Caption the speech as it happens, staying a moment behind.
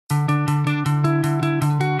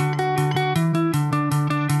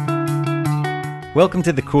Welcome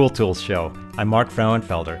to the Cool Tools Show. I'm Mark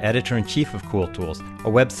Frauenfelder, Editor-in-Chief of Cool Tools,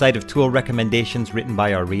 a website of tool recommendations written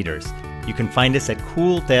by our readers. You can find us at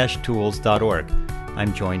cool-tools.org.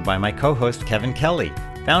 I'm joined by my co-host, Kevin Kelly,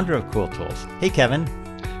 founder of Cool Tools. Hey, Kevin.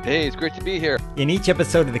 Hey, it's great to be here. In each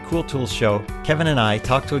episode of the Cool Tools Show, Kevin and I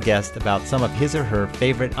talk to a guest about some of his or her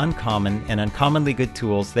favorite uncommon and uncommonly good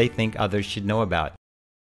tools they think others should know about.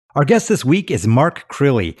 Our guest this week is Mark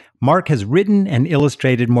Crilley. Mark has written and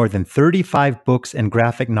illustrated more than 35 books and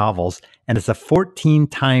graphic novels and is a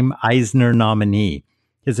 14-time Eisner nominee.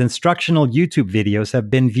 His instructional YouTube videos have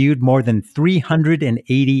been viewed more than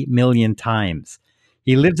 380 million times.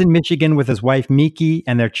 He lives in Michigan with his wife, Miki,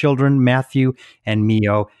 and their children, Matthew and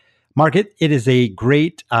Mio. Mark, it is a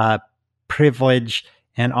great privilege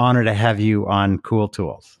and honor to have you on Cool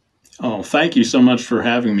Tools. Oh, thank you so much for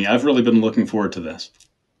having me. I've really been looking forward to this.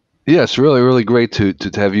 Yes, really great to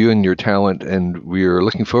have you and your talent, and we're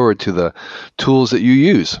looking forward to the tools that you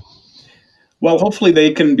use. Well, hopefully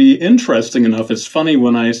they can be interesting enough. It's funny,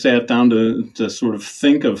 when I sat down to sort of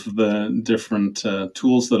think of the different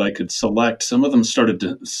tools that I could select, some of them started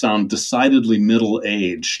to sound decidedly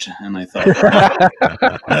middle-aged, and I thought,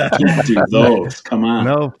 I can't do those. Come on.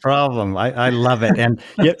 No problem. I love it. And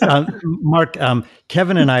Mark,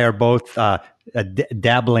 Kevin and I are both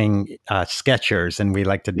dabbling sketchers, and we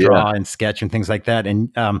like to draw and sketch and things like that.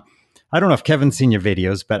 And I don't know if Kevin's seen your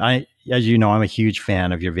videos, but as you know, I'm a huge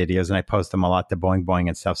fan of your videos, and I post them a lot to Boing Boing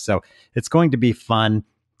and stuff. So it's going to be fun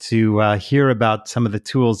to hear about some of the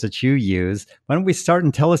tools that you use. Why don't we start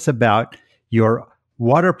and tell us about your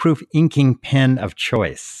waterproof inking pen of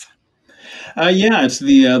choice? It's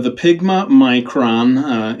the Pigma Micron,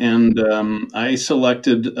 and I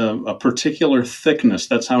selected a particular thickness.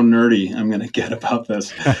 That's how nerdy I'm going to get about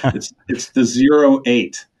this. It's the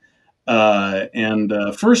 08.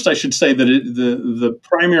 First, I should say that the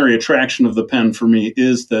primary attraction of the pen for me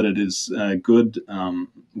is that it is good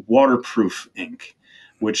waterproof ink,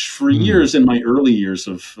 which for years, in my early years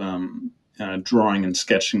of drawing and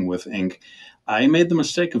sketching with ink, I made the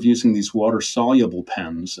mistake of using these water-soluble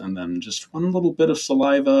pens, and then just one little bit of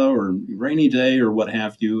saliva or rainy day or what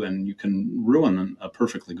have you, and you can ruin a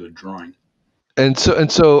perfectly good drawing. And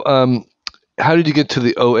so, how did you get to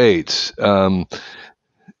the 08? And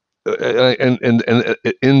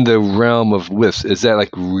in the realm of widths, is that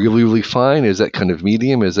like really fine? Is that kind of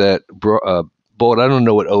medium? Is that bold? I don't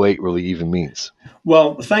know what 08 really even means.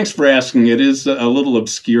 Well, thanks for asking. It is a little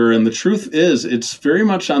obscure, and the truth is it's very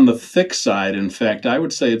much on the thick side. In fact, I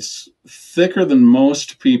would say it's thicker than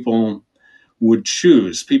most people would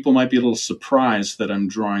choose. People might be a little surprised that I'm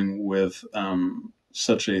drawing with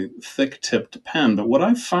such a thick-tipped pen, but what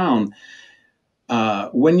I've found,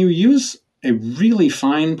 when you use a really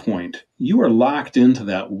fine point, you are locked into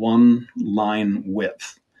that one line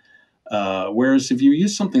width. Whereas if you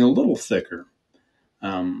use something a little thicker,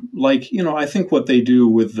 I think what they do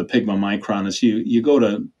with the Pigma Micron is you go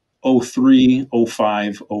to 03,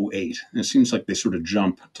 05, 08. And it seems like they sort of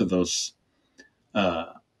jump to those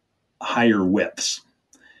higher widths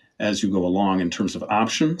as you go along in terms of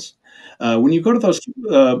options. When you go to those,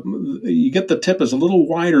 you get the tip is a little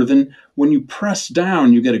wider. Then when you press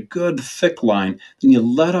down, you get a good thick line. Then you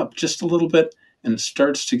let up just a little bit, and it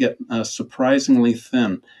starts to get surprisingly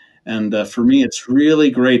thin. And for me, it's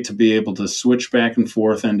really great to be able to switch back and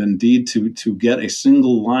forth, and indeed to get a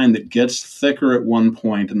single line that gets thicker at one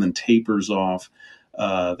point and then tapers off.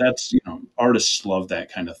 That's, artists love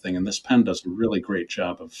that kind of thing, and this pen does a really great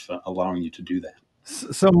job of allowing you to do that.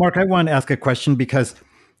 So, Mark, I want to ask a question, because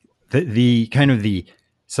the kind of the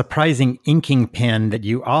surprising inking pen that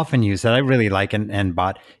you often use that I really like and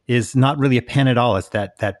bought is not really a pen at all. It's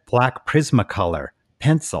that black Prismacolor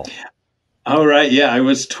pencil. All right. Yeah, I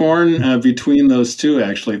was torn between those two,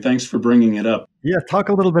 actually. Thanks for bringing it up. Yeah, talk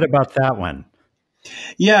a little bit about that one.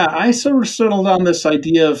 Yeah, I sort of settled on this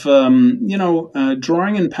idea of,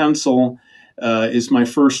 drawing in pencil is my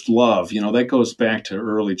first love. That goes back to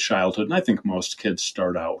early childhood. And I think most kids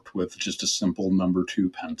start out with just a simple number 2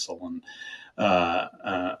 pencil. And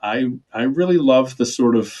I really love the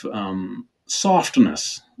sort of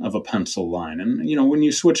softness of a pencil line. And, when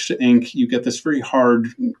you switch to ink, you get this very hard,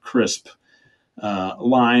 crisp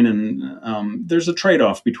line, and there's a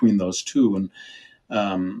trade-off between those two.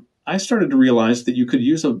 And I started to realize that you could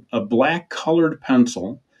use a black colored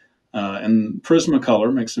pencil, and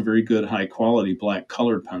Prismacolor makes a very good high-quality black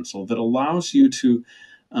colored pencil that allows you to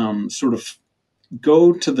sort of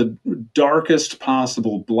go to the darkest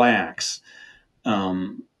possible blacks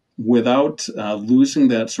without losing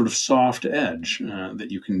that sort of soft edge that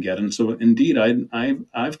you can get. And so, indeed,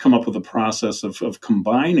 I've come up with a process of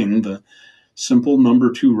combining the simple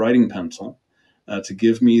number 2 writing pencil to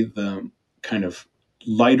give me the kind of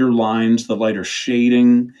lighter lines, the lighter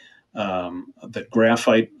shading that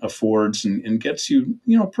graphite affords, and gets you,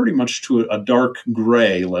 pretty much to a dark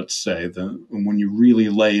gray, let's say, when you really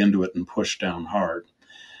lay into it and push down hard.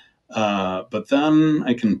 But then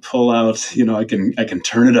I can pull out, I can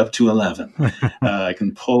turn it up to 11. I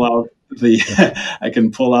can pull out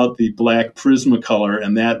the black Prismacolor,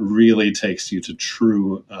 and that really takes you to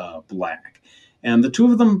true black. And the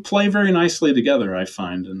two of them play very nicely together, I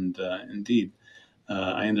find. And indeed,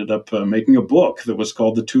 I ended up making a book that was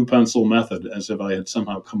called The Two Pencil Method, as if I had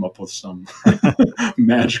somehow come up with some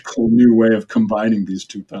magical new way of combining these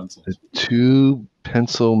two pencils. The two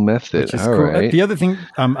pencil method. Which is All cool. right. The other thing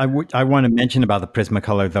I want to mention about the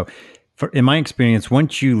Prismacolor, though, in my experience,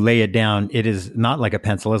 once you lay it down, it is not like a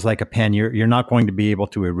pencil; it's like a pen. You're not going to be able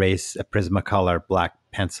to erase a Prismacolor black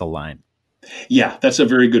pencil line. Yeah, that's a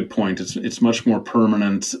very good point. It's much more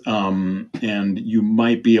permanent, and you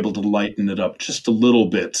might be able to lighten it up just a little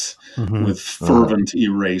bit with fervent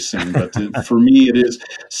erasing. But for me, it is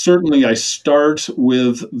certainly, I start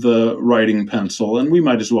with the writing pencil, and we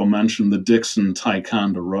might as well mention the Dixon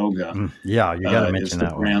Ticonderoga. Yeah, you got to mention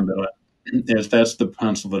that brand one. that's the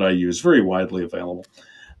pencil that I use, very widely available.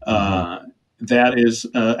 That is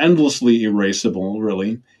endlessly erasable,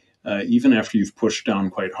 really. Even after you've pushed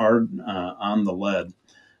down quite hard on the lead.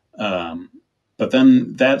 But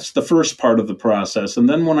then that's the first part of the process. And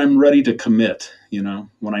then when I'm ready to commit,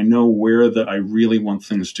 when I know where I really want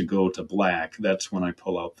things to go to black, that's when I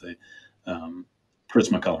pull out the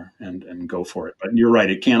Prismacolor and go for it. But you're right,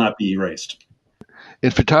 it cannot be erased.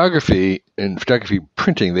 In photography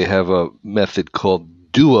printing, they have a method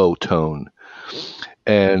called duotone.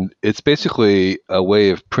 And it's basically a way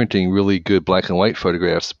of printing really good black and white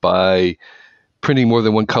photographs by printing more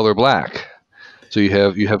than one color black. So you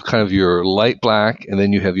have kind of your light black, and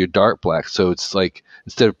then you have your dark black. So it's like,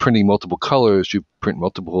 instead of printing multiple colors, you print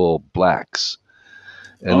multiple blacks.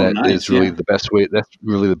 And is really the best way. That's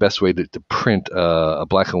really the best way to print a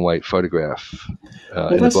black and white photograph.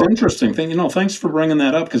 Well, that's an interesting thing. Thanks for bringing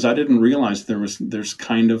that up, because I didn't realize there's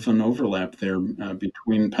kind of an overlap there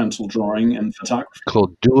between pencil drawing and photography.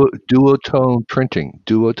 Called duotone printing.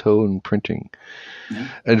 Duotone printing. Yeah.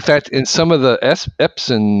 In fact, in some of the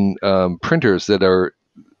Epson printers that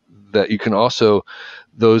you can also,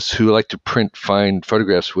 those who like to print fine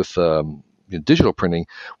photographs with digital printing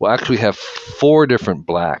will actually have 4 different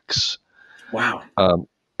blacks. Wow.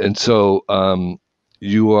 And so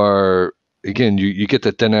you are, again, you get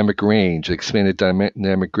that dynamic range, expanded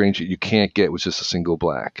dynamic range that you can't get with just a single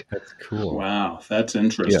black. That's cool. Wow, that's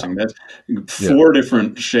interesting. Yeah. That's 4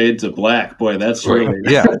 different shades of black. Boy, that's really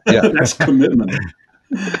that's commitment.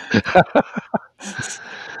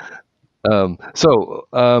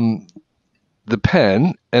 The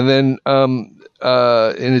pen, and then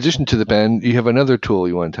in addition to the pen, you have another tool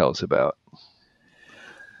you want to tell us about.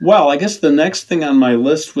 Well, I guess the next thing on my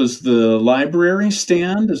list was the library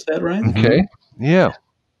stand. Is that right? Okay. Yeah.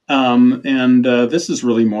 And this is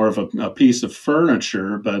really more of a piece of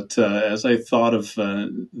furniture, but as I thought of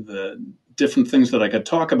the different things that I could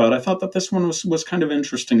talk about, I thought that this one was kind of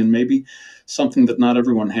interesting, and maybe something that not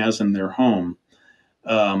everyone has in their home.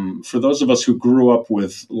 For those of us who grew up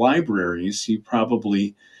with libraries, you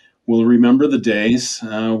probably will remember the days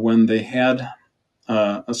when they had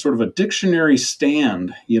a sort of a dictionary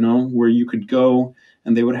stand, where you could go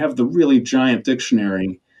and they would have the really giant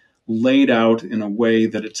dictionary laid out in a way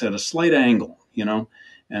that it's at a slight angle,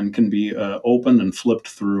 and can be opened and flipped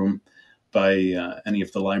through by any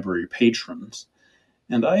of the library patrons.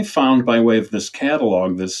 And I found, by way of this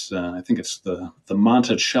catalog, I think it's the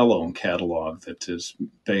Monticello catalog that is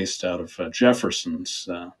based out of Jefferson's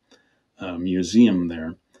museum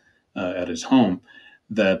there at his home,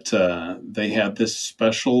 that they had this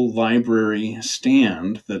special library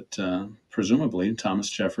stand that presumably Thomas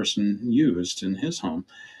Jefferson used in his home,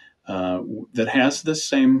 that has this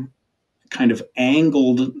same kind of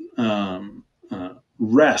angled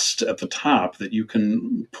rest at the top that you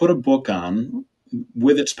can put a book on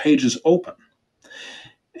with its pages open.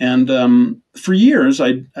 And for years,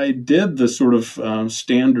 I did the sort of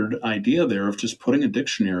standard idea there of just putting a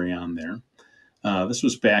dictionary on there. This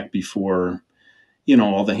was back before,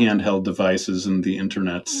 all the handheld devices and the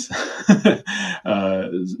internets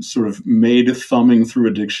sort of made thumbing through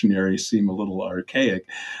a dictionary seem a little archaic.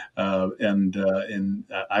 And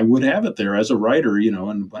I would have it there as a writer,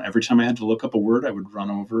 and every time I had to look up a word, I would run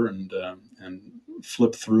over and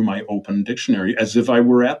flip through my open dictionary as if I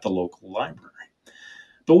were at the local library.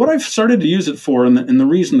 But what I've started to use it for, and the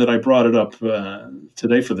reason that I brought it up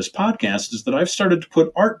today for this podcast, is that I've started to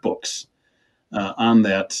put art books on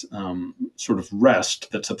that sort of rest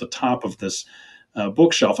that's at the top of this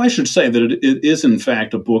bookshelf. I should say that it is, in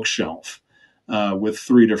fact, a bookshelf with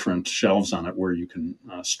 3 different shelves on it where you can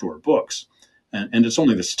store books. And it's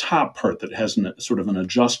only this top part that has sort of an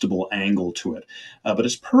adjustable angle to it. But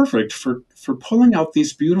it's perfect for pulling out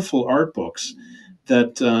these beautiful art books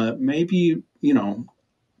that maybe,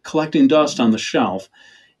 collecting dust on the shelf.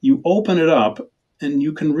 You open it up and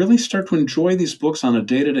you can really start to enjoy these books on a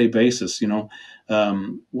day-to-day basis.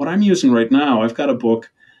 What I'm using right now, I've got a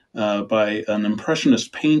book by an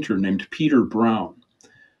impressionist painter named Peter Brown,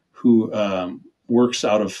 who works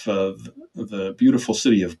out of the beautiful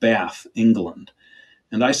city of Bath, England.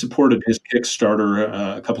 And I supported his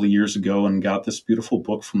Kickstarter a couple of years ago and got this beautiful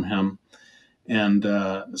book from him. And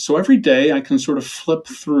so every day I can sort of flip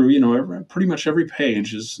through, pretty much every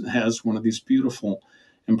page has one of these beautiful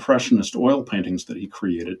impressionist oil paintings that he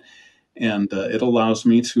created. And it allows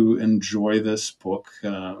me to enjoy this book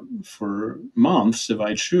for months if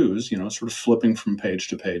I choose, sort of flipping from page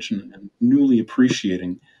to page and newly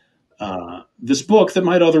appreciating this book that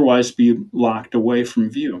might otherwise be locked away from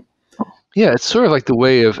view. Yeah, it's sort of like the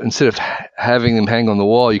way of, instead of having them hang on the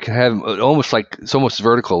wall, you can have them it's almost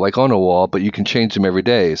vertical, like on a wall, but you can change them every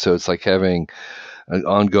day. So it's like having an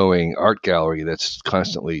ongoing art gallery that's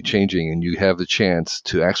constantly changing, and you have the chance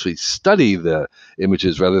to actually study the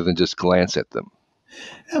images rather than just glance at them.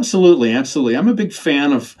 Absolutely, absolutely. I'm a big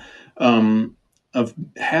fan of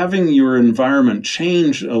having your environment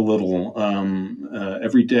change a little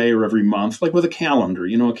every day or every month, like with a calendar.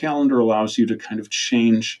 A calendar allows you to kind of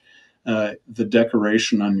change the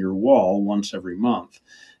decoration on your wall once every month.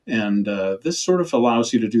 And this sort of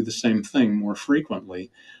allows you to do the same thing more frequently.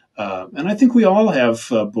 And I think we all have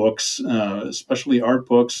books, especially art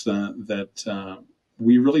books, that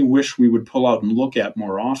we really wish we would pull out and look at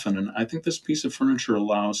more often. And I think this piece of furniture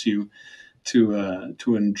allows you to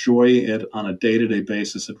enjoy it on a day-to-day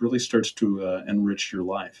basis. It really starts to enrich your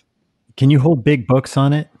life. Can you hold big books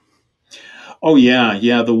on it? Oh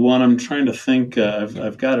yeah. The one I'm trying to think,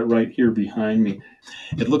 I've got it right here behind me.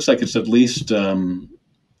 It looks like it's at least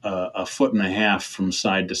a foot and a half from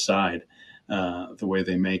side to side, the way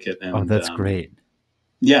they make it. And, that's great.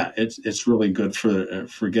 Yeah, it's really good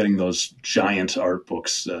for getting those giant art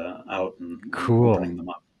books out and opening them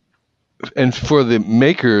up. And for the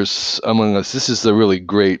makers among us, this is a really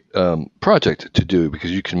great project to do,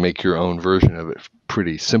 because you can make your own version of it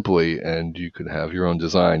pretty simply, and you can have your own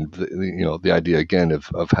design. The idea again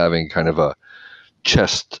of having kind of a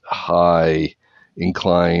chest high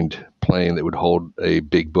inclined plane that would hold a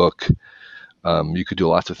big book. You could do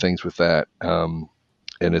lots of things with that, and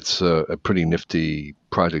it's a pretty nifty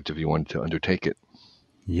project if you wanted to undertake it.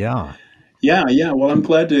 Yeah. Yeah. Well, I'm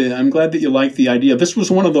glad that you like the idea. This was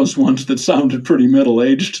one of those ones that sounded pretty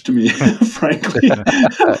middle-aged to me, frankly.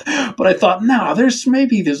 But I thought, there's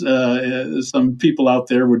some people out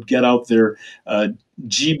there would get out their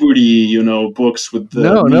Djibouti, books with the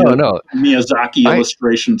Miyazaki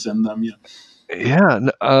illustrations in them. Yeah,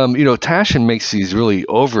 Taschen makes these really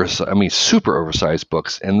super oversized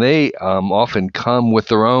books, and they often come with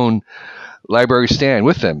their own library stand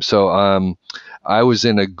with them. So I was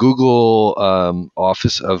in a Google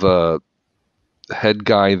office of a head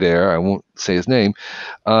guy there. I won't say his name,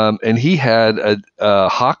 and he had a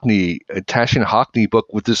Taschen Hockney book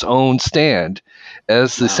with his own stand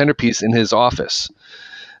as the centerpiece in his office.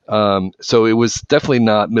 So it was definitely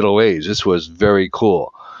not middle aged. This was very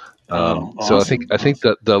cool. Awesome. So I think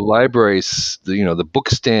that the library's, the book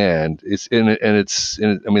stand is in it,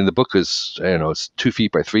 and the book is, it's 2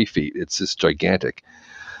 feet by 3 feet. It's just gigantic.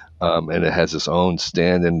 And it has its own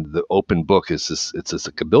stand, and the open book it's just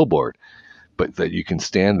like a billboard, but that you can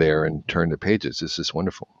stand there and turn the pages. It's just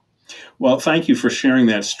wonderful. Well, thank you for sharing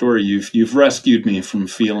that story. You've rescued me from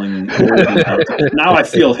feeling old. Now I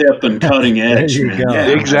feel hip and cutting edge. There you go. Yeah,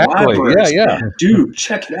 exactly. Yeah. Dude,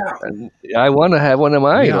 check it out. I want to have one in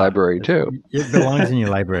my library too. It belongs in your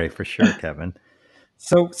library for sure, Kevin.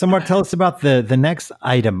 So Mark, tell us about the next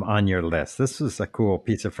item on your list. This was a cool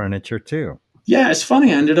piece of furniture too. Yeah, it's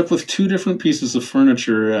funny. I ended up with 2 different pieces of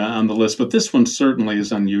furniture on the list, but this one certainly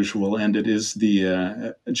is unusual, and it is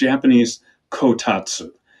the Japanese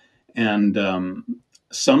kotatsu. And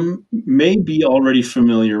some may be already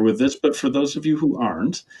familiar with this, but for those of you who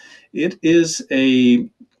aren't, it is it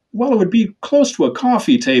would be close to a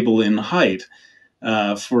coffee table in height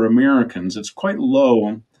for Americans. It's quite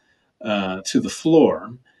low to the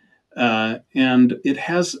floor. And it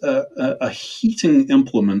has a heating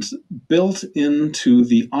implement built into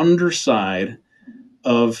the underside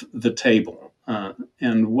of the table.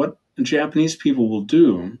 And what Japanese people will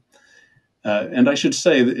do And I should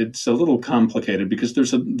say that it's a little complicated because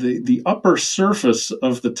the upper surface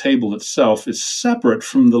of the table itself is separate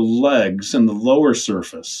from the legs and the lower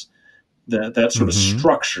surface, that sort of Mm-hmm.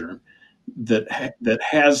 structure that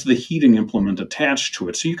has the heating implement attached to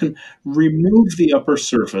it. So you can remove the upper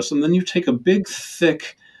surface, and then you take a big,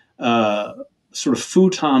 thick, uh, sort of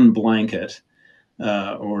futon blanket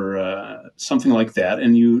or something like that,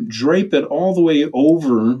 and you drape it all the way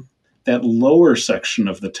over that lower section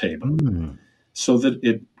of the table Mm. so that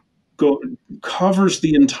it go, covers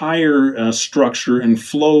the entire structure and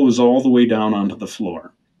flows all the way down onto the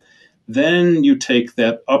floor. Then you take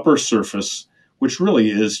that upper surface, which really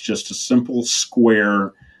is just a simple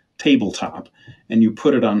square tabletop, and you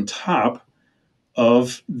put it on top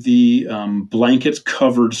of the blanket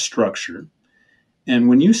covered structure. And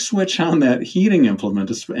when you switch on that heating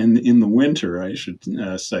implement, in the winter, I should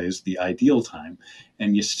say, is the ideal time,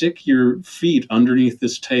 and you stick your feet underneath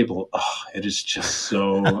this table, oh, it is just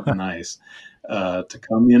so nice to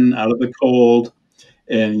come in out of the cold,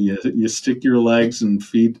 and you stick your legs and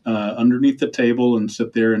feet underneath the table and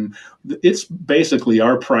sit there. And it's basically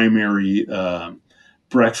our primary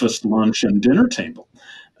breakfast, lunch, and dinner table.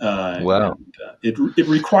 Wow. And it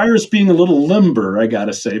requires being a little limber, I got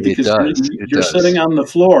to say, It because does. It you're does. sitting on the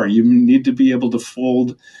floor. You need to be able to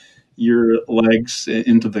fold your legs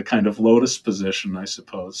into the kind of lotus position, I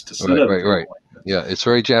suppose, to sit Right, at a right, table right. like this. Yeah, it's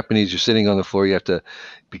very Japanese. You're sitting on the floor. You have to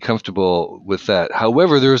be comfortable with that.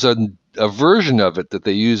 However, there's a version of it that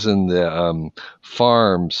they use in the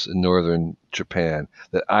farms in northern Japan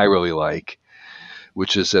that I really like,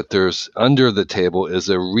 which is that there's under the table is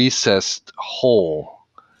a recessed hole.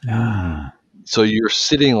 Mm. So you're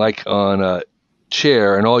sitting like on a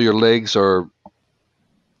chair, and all your legs are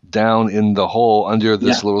down in the hole under Yeah,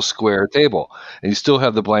 this little square table, and you still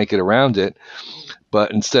have the blanket around it.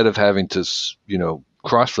 But instead of having to,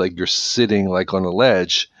 cross-leg, you're sitting like on a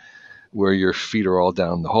ledge where your feet are all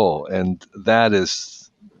down the hole. And that is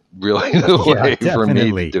really the Yeah, way for me to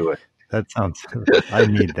definitely. do it. That sounds, I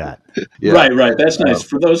need that. Yeah. right. That's nice. Um,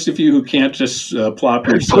 For those of you who can't just plop put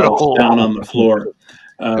a yourselves down hole. on the floor,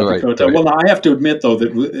 Right, Dakota. right. Well, now I have to admit though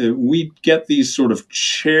that we get these sort of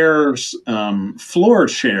chairs, floor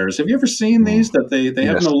chairs. Have you ever seen Mm, these? That they have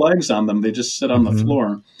yes. no legs on them; they just sit on the Hmm.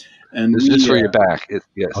 floor. And This is for your back. Oh,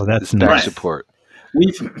 Yes, it's that's back right, nice. support.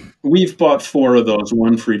 we've we've bought four of those,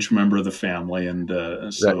 one for each member of the family, and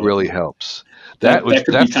That so really helps. that could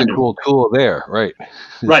be That's the kind of cool tool there, right?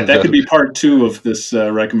 right. That could The- be part two of this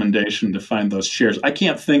recommendation to find those chairs. I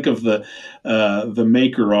can't think of the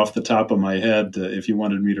maker off the top of my head. If you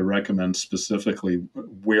wanted me to recommend specifically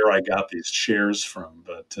where I got these chairs from,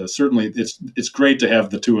 but certainly it's great to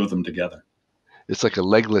have the two of them together. it's like a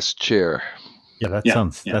legless chair. Yeah, Yeah,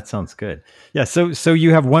 yeah. that sounds good. Yeah, so you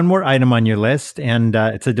have one more item on your list, and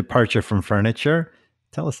it's a departure from furniture.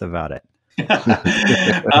 Tell us about it.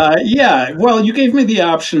 Yeah, well, you gave me the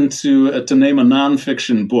option to name a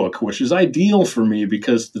nonfiction book, which is ideal for me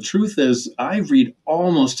because the truth is I read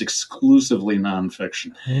almost exclusively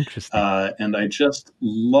nonfiction. Interesting. And I just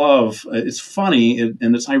love. It's funny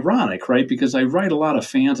and it's ironic, right? Because I write a lot of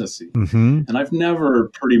fantasy, Hmm. and I've never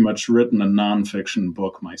pretty much written a nonfiction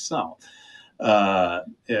book myself.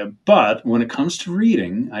 But when it comes to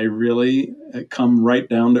reading, I really come right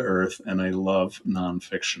down to earth, and I love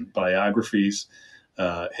nonfiction, biographies,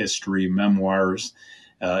 history, memoirs,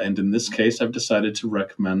 and in this case, I've decided to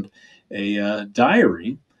recommend a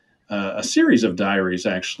diary, a series of diaries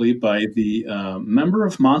actually, by the member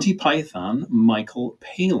of Monty Python, Michael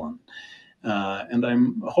Palin. And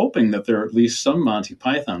I'm hoping that there are at least some Monty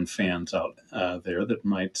Python fans out there that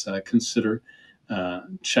might consider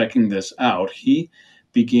checking this out. He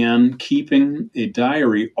began keeping a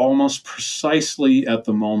diary almost precisely at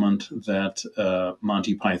the moment that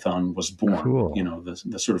Monty Python was born, Cool.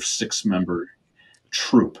 the sort of six-member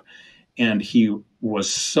troupe. And he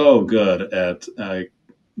was so good at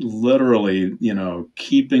literally,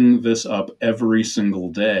 keeping this up every single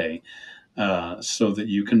day so that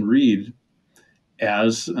you can read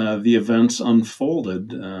as the events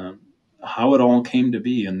unfolded, how it all came to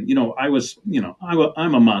be. And I was,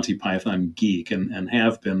 I'm a Monty Python geek and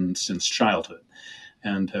have been since childhood,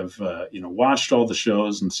 and have watched all the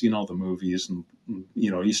shows and seen all the movies, and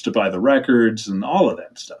used to buy the records and all of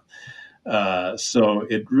that stuff. So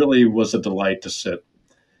it really was a delight to sit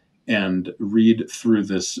and read through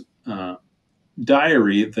this.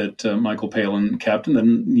 Diary that Michael Palin kept, and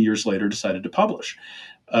then years later decided to publish.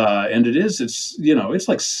 And it's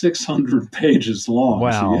like 600 pages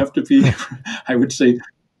long. So you Wow. have to be, I would say,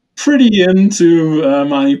 pretty into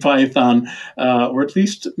Monty Python, or at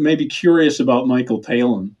least maybe curious about Michael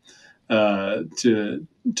Palin, to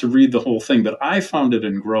read the whole thing, but I found it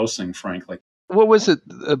engrossing, frankly. What was it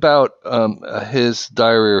about his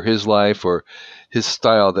diary or his life or his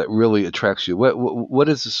style that really attracts you? What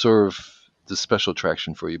is the sort of the special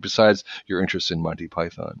attraction for you besides your interest in Monty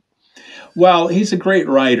Python? Well, he's a great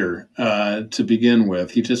writer to begin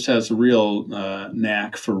with. He just has a real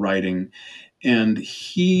knack for writing, and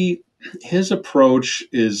his approach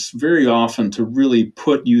is very often to really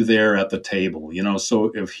put you there at the table.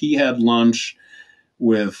 So if he had lunch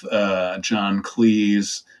with John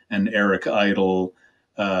Cleese and Eric Idle,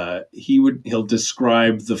 he'll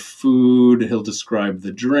describe the food, he'll describe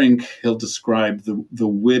the drink, he'll describe the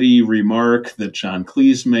witty remark that John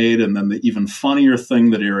Cleese made, and then the even funnier thing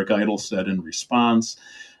that Eric Idle said in response.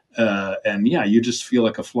 And yeah, you just feel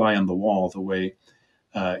like a fly on the wall the way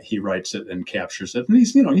he writes it and captures it. And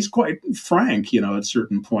he's quite frank. At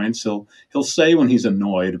certain points, he'll say when he's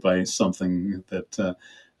annoyed by something that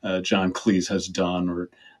John Cleese has done, or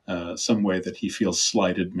some way that he feels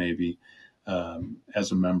slighted, maybe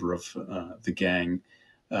as a member of the gang.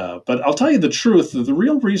 But I'll tell you the truth. The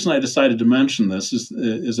real reason I decided to mention this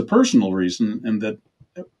is a personal reason, and that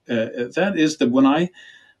is that when I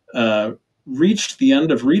reached the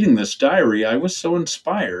end of reading this diary, I was so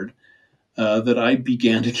inspired that I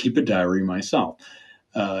began to keep a diary myself.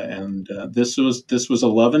 And this was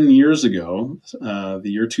 11 years ago, the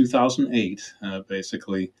year 2008,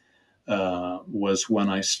 basically. Was when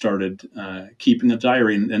I started keeping a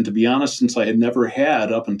diary. And to be honest, since I had never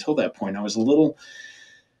had up until that point, I was a little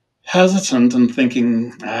hesitant and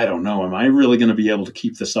thinking, I don't know, am I really going to be able to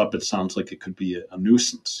keep this up? It sounds like it could be a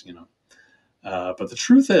nuisance, But the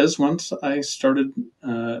truth is, once I started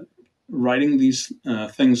writing these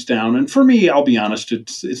things down, and for me, I'll be honest,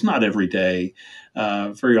 it's not every day.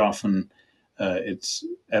 Very often, it's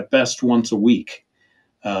at best once a week.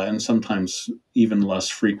 And sometimes even less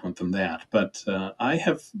frequent than that. But I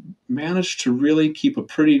have managed to really keep a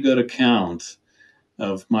pretty good account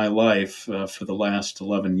of my life for the last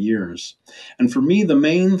 11 years. And for me, the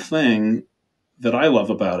main thing that I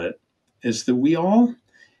love about it is that we all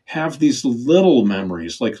have these little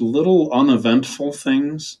memories, like little uneventful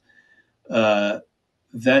things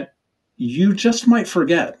that you just might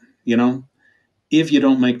forget, if you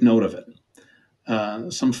don't make note of it.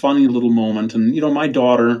 Some funny little moment. And, my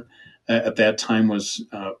daughter at that time was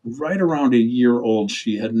right around a year old.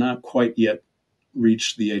 She had not quite yet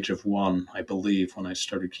reached the age of 1, I believe, when I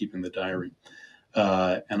started keeping the diary.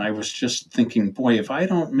 And I was just thinking, boy, if I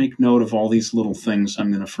don't make note of all these little things,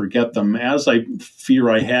 I'm going to forget them, as I fear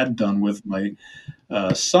I had done with my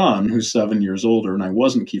son, who's 7 years older, and I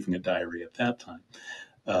wasn't keeping a diary at that time.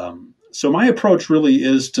 So my approach really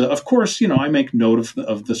is to, of course, I make note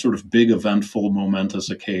of the sort of big, eventful, momentous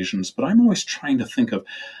occasions, but I'm always trying to think of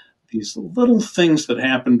these little things that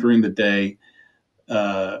happen during the day,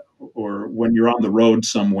 or when you're on the road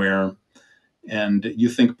somewhere, and you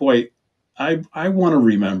think, boy, I want to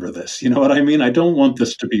remember this. You know what I mean? I don't want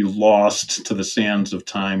this to be lost to the sands of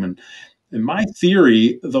time. And my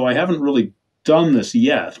theory, though I haven't really done this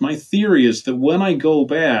yet, my theory is that when I go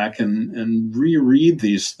back and reread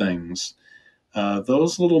these things,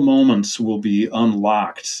 those little moments will be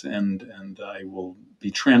unlocked, and I will be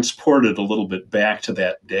transported a little bit back to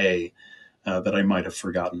that day that I might have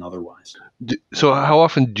forgotten otherwise. So how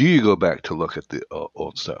often do you go back to look at the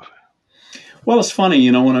old stuff? Well, it's funny,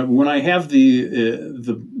 when I have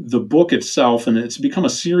the book itself, and it's become a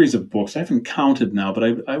series of books. I haven't counted now,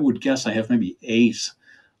 but I would guess I have maybe 8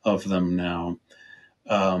 of them now.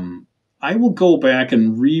 I will go back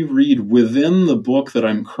and reread within the book that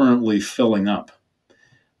I'm currently filling up.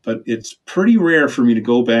 But it's pretty rare for me to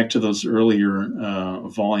go back to those earlier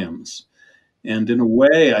volumes. And in a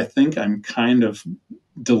way, I think I'm kind of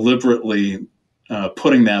deliberately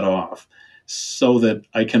putting that off so that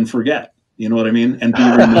I can forget. You know what I mean? And be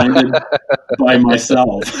reminded by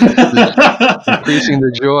myself. Increasing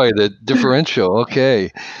the joy, the differential.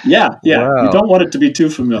 Okay. Yeah. Wow. You don't want it to be too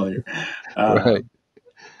familiar. Right.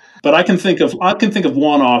 But I can think of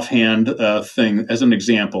one offhand thing as an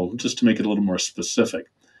example, just to make it a little more specific.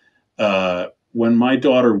 When my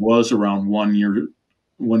daughter was around 1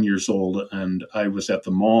 years old, and I was at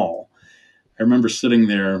the mall, I remember sitting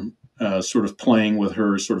there, sort of playing with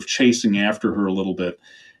her, sort of chasing after her a little bit.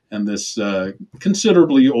 And this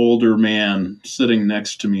considerably older man sitting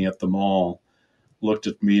next to me at the mall looked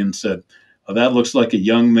at me and said, "Oh, that looks like a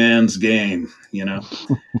young man's game,"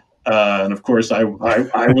 And of course, I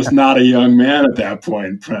was not a young man at that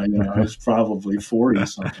point. I was probably 40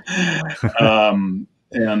 something.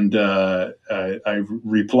 And I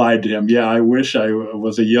replied to him, "Yeah, I wish I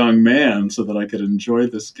was a young man so that I could enjoy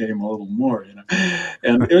this game a little more."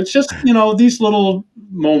 And it's just these little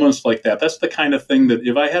moments like that. That's the kind of thing that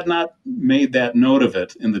if I had not made that note of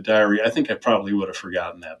it in the diary, I think I probably would have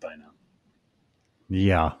forgotten that by now.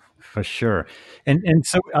 Yeah, for sure. And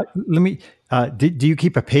so let me. Do you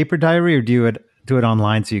keep a paper diary or do it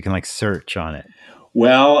online so you can like search on it?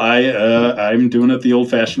 Well, I'm doing it the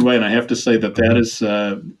old-fashioned way, and I have to say that that Mhm.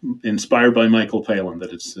 is inspired by Michael Palin.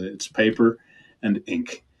 That it's paper and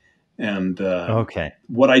ink. And Okay.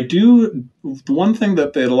 what I do, the one thing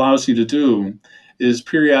that it allows you to do is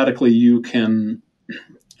periodically you can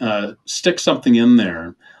stick something in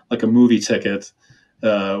there, like a movie ticket,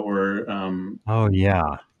 or Oh yeah.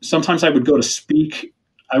 sometimes I would go to speak.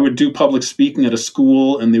 I would do public speaking at a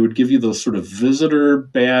school, and they would give you the sort of visitor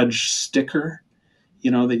badge sticker,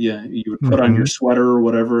 that you would put on your Hmm. sweater or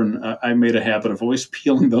whatever. And I made a habit of always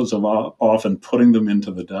peeling those off and putting them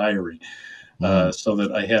into the diary, Mm. so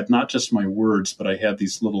that I had not just my words, but I had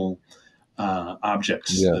these little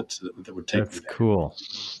objects Yeah, that would take me That's there. cool.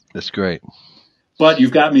 that's great. But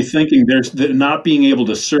you've got me thinking. There's not being able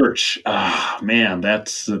to search. Ah, man,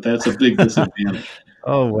 that's a big disadvantage.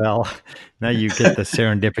 Oh well, now you get the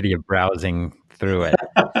serendipity of browsing through it.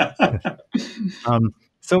 Um,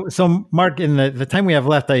 so Mark, in the time we have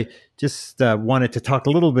left, I just wanted to talk a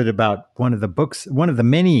little bit about one of the books, one of the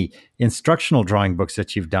many instructional drawing books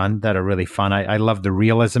that you've done that are really fun. I love the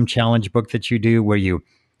realism challenge book that you do, where you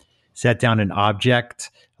set down an object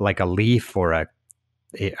like a leaf or a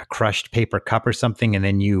crushed paper cup or something, and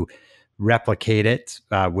then you replicate it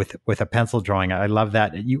with a pencil drawing. I love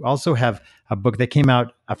that. You also have a book that came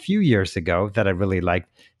out a few years ago that I really liked.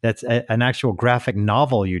 That's an actual graphic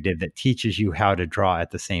novel you did that teaches you how to draw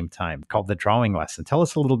at the same time, called The Drawing Lesson. Tell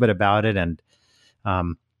us a little bit about it and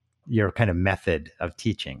um, your kind of method of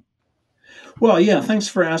teaching. Well, yeah, thanks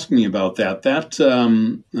for asking me about that. That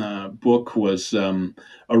book was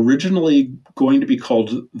originally going to be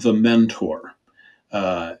called The Mentor,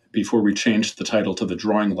 before we changed the title to The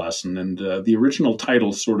Drawing Lesson. And the original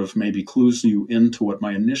title sort of maybe clues you into what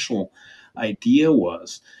my initial idea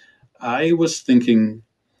was. I was thinking,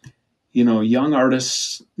 young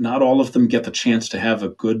artists, not all of them get the chance to have a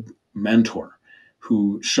good mentor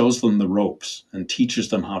who shows them the ropes and teaches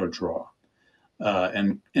them how to draw.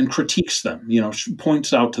 And critiques them,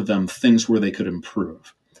 points out to them things where they could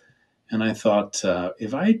improve. And I thought,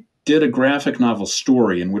 if I did a graphic novel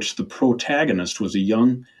story in which the protagonist was a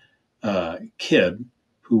young kid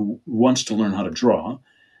who wants to learn how to draw,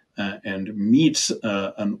 and meets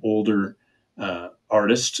an older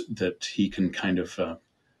artist that he can kind of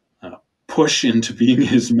push into being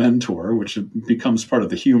his mentor, which becomes part of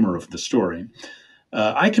the humor of the story.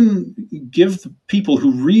 I can give the people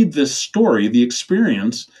who read this story the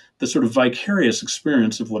experience, the sort of vicarious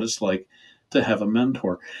experience of what it's like to have a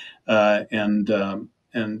mentor,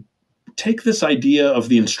 and take this idea of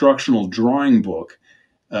the instructional drawing book,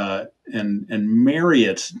 and marry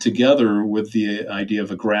it together with the idea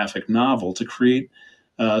of a graphic novel to create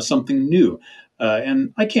something new.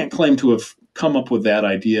 And I can't claim to have come up with that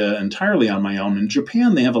idea entirely on my own. In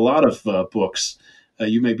Japan, they have a lot of books.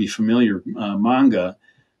 You may be familiar, manga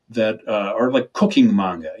that are like cooking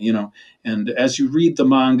manga, And as you read the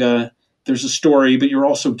manga, there's a story, but you're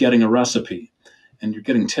also getting a recipe, and you're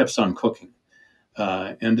getting tips on cooking.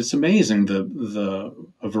 And it's amazing the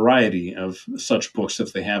a variety of such books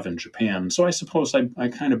that they have in Japan. So I suppose I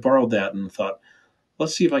kind of borrowed that and thought,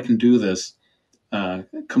 let's see if I can do this,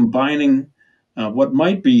 combining what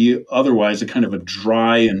might be otherwise a kind of a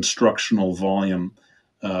dry instructional volume,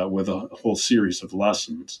 with a whole series of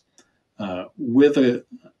lessons, with a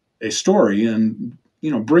story, and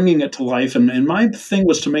bringing it to life. And my thing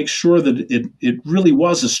was to make sure that it really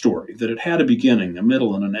was a story, that it had a beginning, a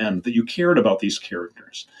middle, and an end, that you cared about these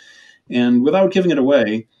characters. And without giving it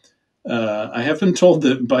away, I have been told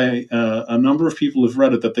that by a number of people who've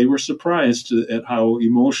read it that they were surprised at how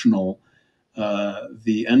emotional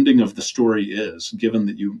the ending of the story is, given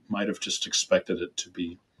that you might have just expected it to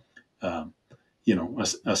be, um,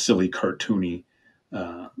 a silly cartoony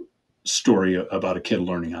uh, story about a kid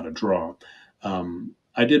learning how to draw.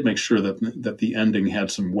 I did make sure that the ending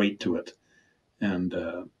had some weight to it, and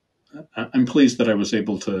I'm pleased that I was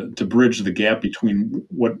able to bridge the gap between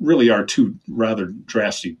what really are two rather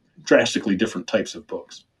drastically different types of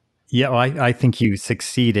books. Yeah, well, I think you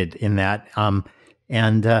succeeded in that.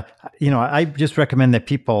 And I just recommend that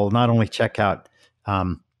people not only check out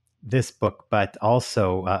this book, but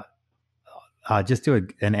also just do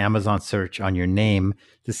an Amazon search on your name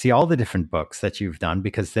to see all the different books that you've done,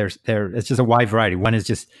 because it's just a wide variety. One is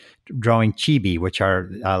just drawing chibi, which are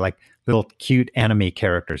like little cute anime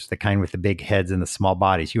characters, the kind with the big heads and the small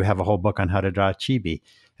bodies. You have a whole book on how to draw chibi.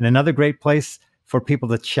 And another great place for people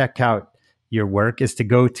to check out your work is to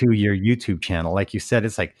go to your YouTube channel. Like you said,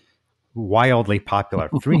 it's like wildly popular.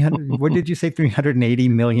 300, what did you say? 380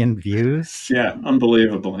 million views? Yeah,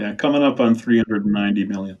 unbelievable. Yeah, coming up on 390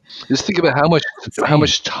 million. Just think about how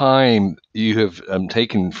much time you have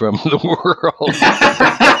taken from the world.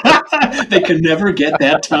 They can never get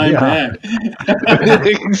that time back.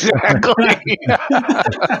 Exactly.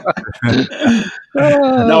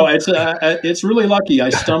 No, it's really lucky. I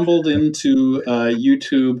stumbled into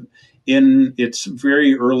YouTube in its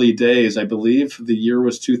very early days. I believe the year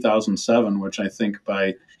was 2007, which I think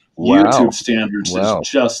by YouTube standards is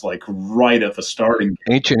just like right at the starting.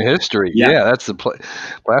 Ancient history. Yeah, that's the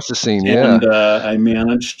Plasticine. Yeah, and I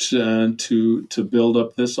managed to build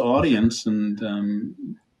up this audience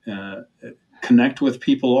and connect with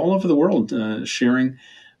people all over the world, sharing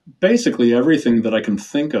basically everything that I can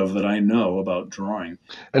think of that I know about drawing.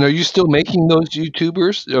 And are you still making those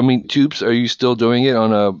tubes? Are you still doing it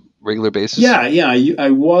on a regular basis? Yeah. I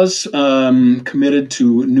was committed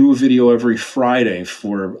to new video every Friday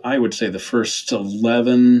for, I would say, the first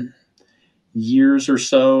 11 years or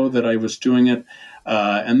so that I was doing it.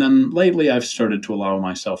 And then lately I've started to allow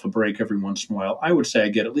myself a break every once in a while. I would say I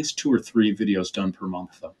get at least 2 or 3 videos done per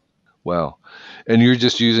month, though. Wow. And you're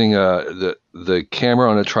just using the camera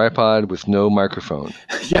on a tripod with no microphone.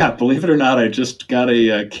 Yeah, believe it or not, I just got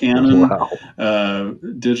a Canon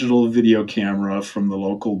digital video camera from the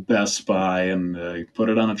local Best Buy, and I put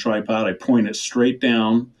it on a tripod. I point it straight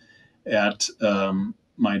down at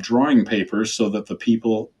my drawing paper so that the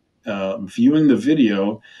people viewing the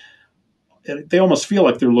video, they almost feel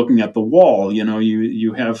like they're looking at the wall. You know,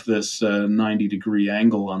 you have this 90-degree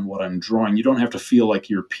angle on what I'm drawing. You don't have to feel like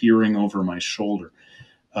you're peering over my shoulder.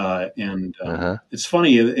 It's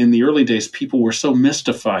funny, in the early days, people were so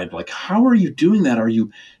mystified. Like, how are you doing that? Are you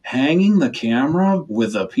hanging the camera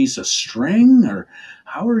with a piece of string? Or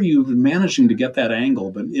how are you managing to get that angle?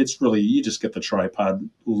 But it's really, you just get the tripod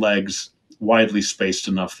legs widely spaced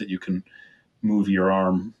enough that you can move your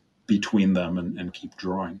arm between them and keep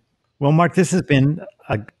drawing. Well, Mark, this has been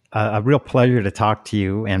a real pleasure to talk to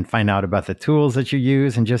you and find out about the tools that you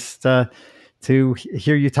use, and just to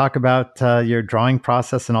hear you talk about your drawing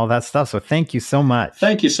process and all that stuff. So thank you so much.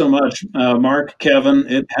 Thank you so much, Mark, Kevin.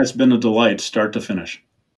 It has been a delight, start to finish.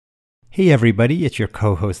 Hey, everybody, it's your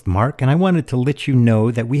co-host, Mark, and I wanted to let you know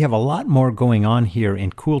that we have a lot more going on here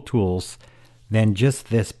in Cool Tools than just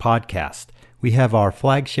this podcast. We have our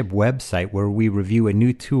flagship website where we review a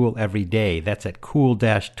new tool every day. That's at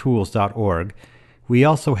cool-tools.org. We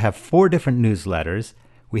also have 4 different newsletters.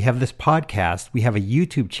 We have this podcast. We have a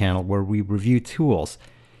YouTube channel where we review tools.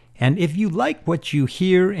 And if you like what you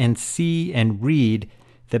hear and see and read,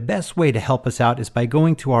 the best way to help us out is by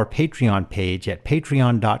going to our Patreon page at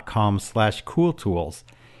patreon.com/cooltools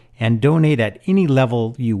and donate at any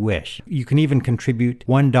level you wish. You can even contribute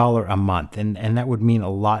 $1 a month, and that would mean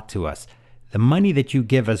a lot to us. The money that you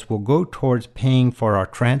give us will go towards paying for our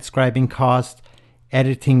transcribing costs,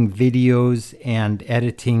 editing videos, and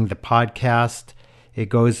editing the podcast. It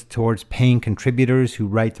goes towards paying contributors who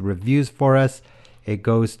write the reviews for us. It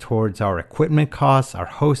goes towards our equipment costs, our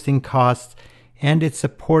hosting costs, and it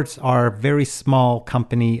supports our very small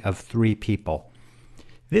company of 3 people.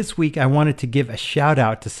 This week, I wanted to give a shout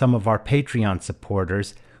out to some of our Patreon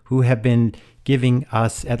supporters who have been giving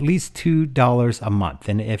us at least $2 a month.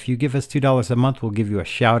 And if you give us $2 a month, we'll give you a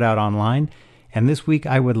shout out online. And this week,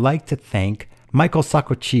 I would like to thank Michael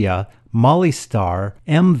Sakochia, Molly Starr,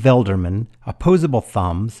 M. Velderman, Opposable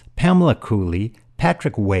Thumbs, Pamela Cooley,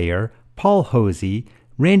 Patrick Weyer, Paul Hosey,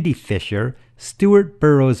 Randy Fisher, Stuart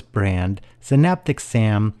Burrows Brand, Synaptic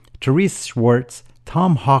Sam, Therese Schwartz,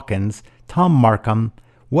 Tom Hawkins, Tom Markham,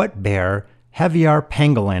 What Bear, Javier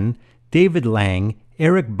Pangolin, David Lang,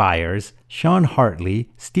 Eric Byers, Sean Hartley,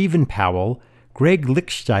 Stephen Powell, Greg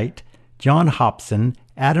Lichtscheit, John Hobson,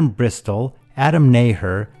 Adam Bristol, Adam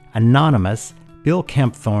Naher, Anonymous, Bill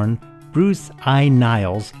Kempthorne, Bruce I.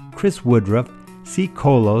 Niles, Chris Woodruff, C.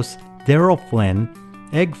 Kolos, Daryl Flynn,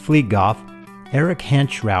 Egg Fleegoff, Eric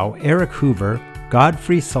Hanschrau, Eric Hoover,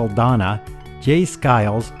 Godfrey Saldana, Jay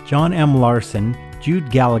Skiles, John M. Larson, Jude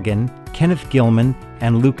Galligan, Kenneth Gilman,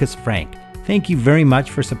 and Lucas Frank. Thank you very much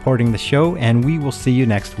for supporting the show, and we will see you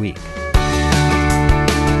next week.